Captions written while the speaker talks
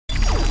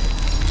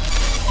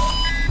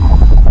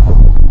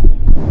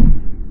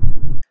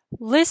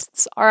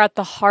Lists are at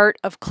the heart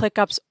of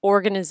ClickUp's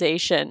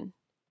organization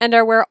and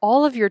are where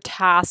all of your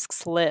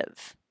tasks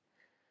live.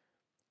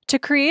 To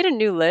create a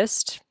new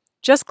list,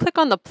 just click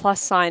on the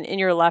plus sign in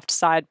your left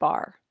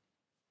sidebar.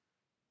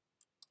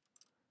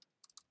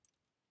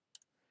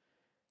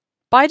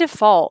 By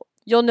default,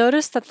 you'll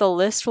notice that the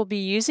list will be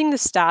using the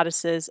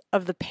statuses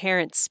of the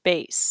parent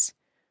space,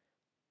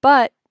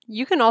 but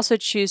you can also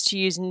choose to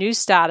use new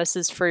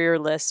statuses for your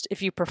list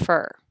if you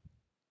prefer.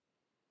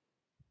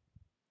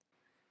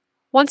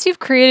 Once you've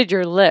created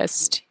your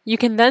list, you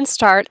can then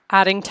start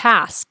adding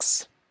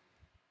tasks.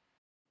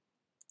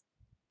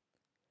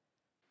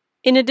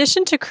 In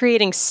addition to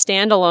creating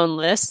standalone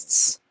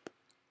lists,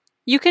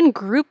 you can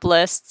group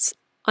lists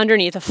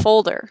underneath a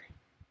folder.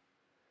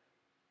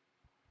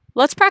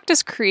 Let's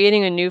practice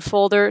creating a new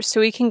folder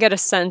so we can get a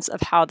sense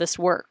of how this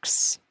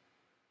works.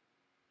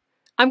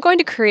 I'm going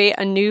to create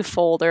a new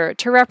folder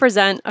to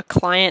represent a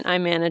client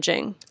I'm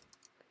managing.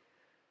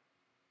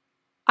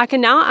 I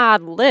can now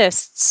add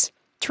lists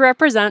to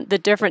represent the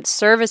different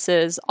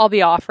services I'll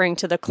be offering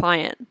to the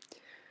client.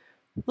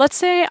 Let's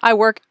say I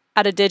work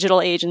at a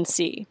digital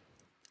agency.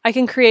 I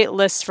can create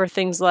lists for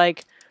things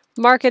like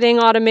marketing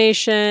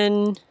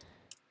automation,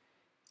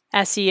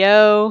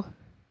 SEO,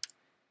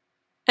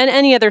 and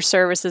any other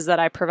services that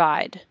I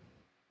provide.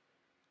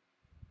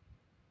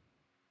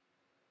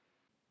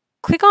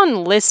 Click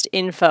on List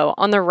Info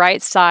on the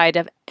right side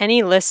of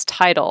any list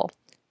title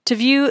to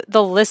view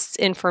the list's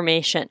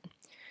information.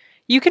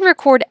 You can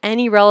record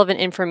any relevant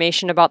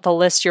information about the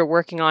list you're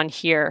working on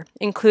here,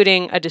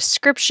 including a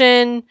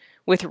description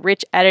with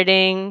rich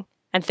editing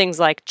and things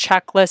like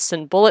checklists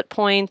and bullet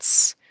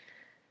points.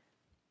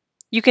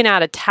 You can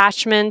add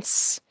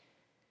attachments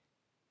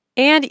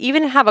and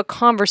even have a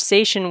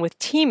conversation with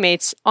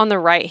teammates on the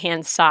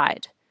right-hand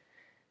side.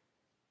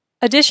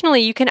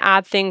 Additionally, you can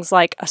add things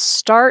like a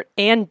start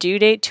and due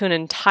date to an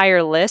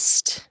entire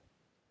list,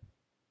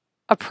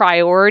 a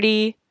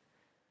priority,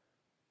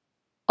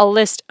 a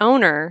list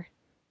owner,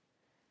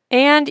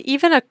 and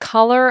even a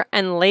color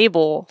and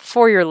label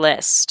for your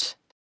list.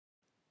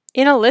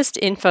 In a list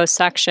info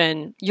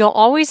section, you'll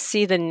always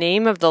see the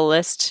name of the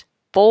list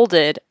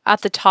bolded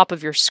at the top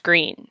of your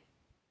screen.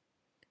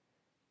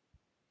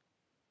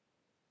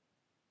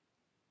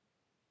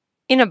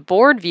 In a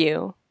board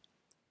view,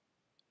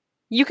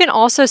 you can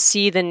also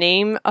see the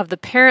name of the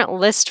parent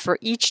list for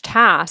each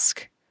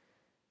task,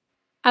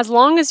 as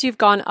long as you've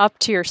gone up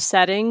to your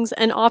settings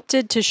and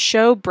opted to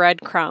show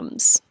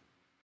breadcrumbs.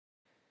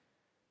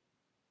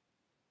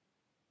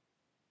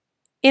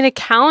 In a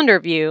calendar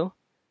view,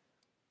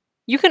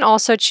 you can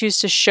also choose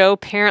to show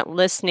parent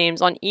list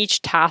names on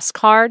each task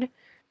card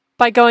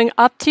by going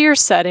up to your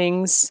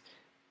settings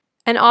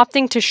and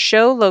opting to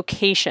show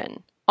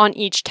location on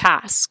each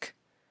task.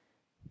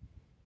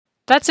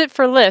 That's it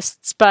for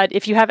lists, but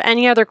if you have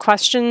any other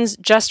questions,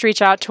 just reach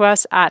out to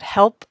us at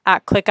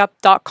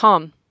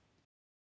help@clickup.com.